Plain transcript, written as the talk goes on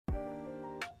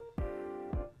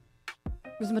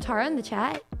Was Matara in the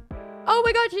chat? Oh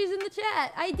my god, she's in the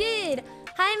chat. I did.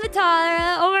 Hi,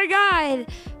 Matara. Oh my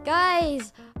god.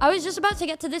 Guys, I was just about to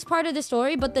get to this part of the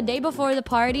story, but the day before the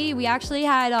party, we actually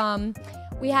had,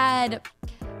 we had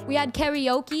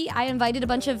karaoke. I invited a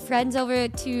bunch of friends over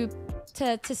to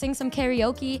sing some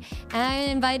karaoke, and I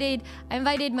invited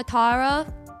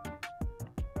Matara.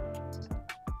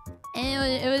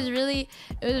 And it was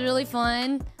really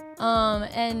fun.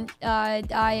 And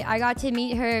I got to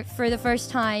meet her for the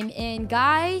first time, and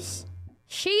guys,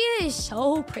 she is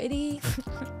so pretty.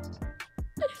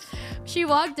 She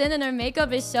walked in and her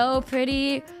makeup is so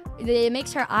pretty. It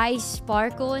makes her eyes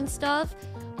sparkle and stuff.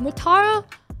 Matara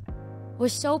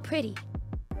was so pretty.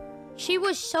 She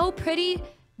was so pretty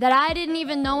that I didn't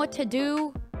even know what to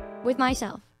do with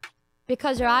myself,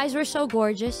 because her eyes were so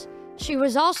gorgeous. She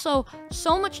was also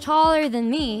so much taller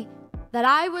than me that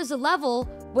I was level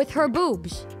with her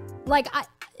boobs. Like,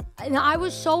 I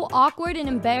was so awkward and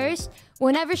embarrassed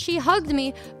whenever she hugged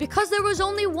me, because there was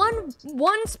only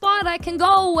one spot I can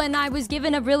go when I was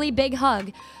given a really big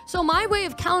hug. So my way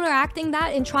of counteracting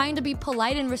that and trying to be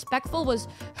polite and respectful was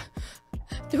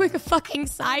doing a fucking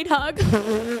side hug.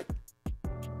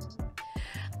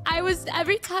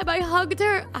 Every time I hugged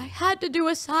her, I had to do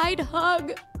a side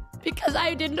hug because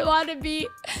I didn't want to be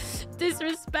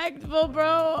disrespectful,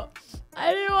 bro.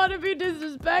 I didn't want to be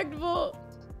disrespectful.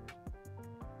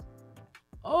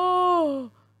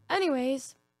 Oh.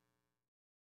 Anyways.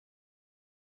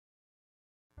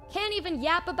 Can't even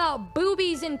yap about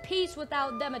boobies in peace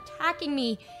without them attacking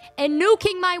me and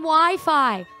nuking my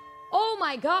Wi-Fi. Oh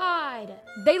my god.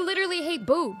 They literally hate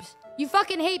boobs. You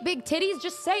fucking hate big titties?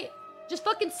 Just say it. Just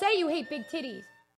fucking say you hate big titties.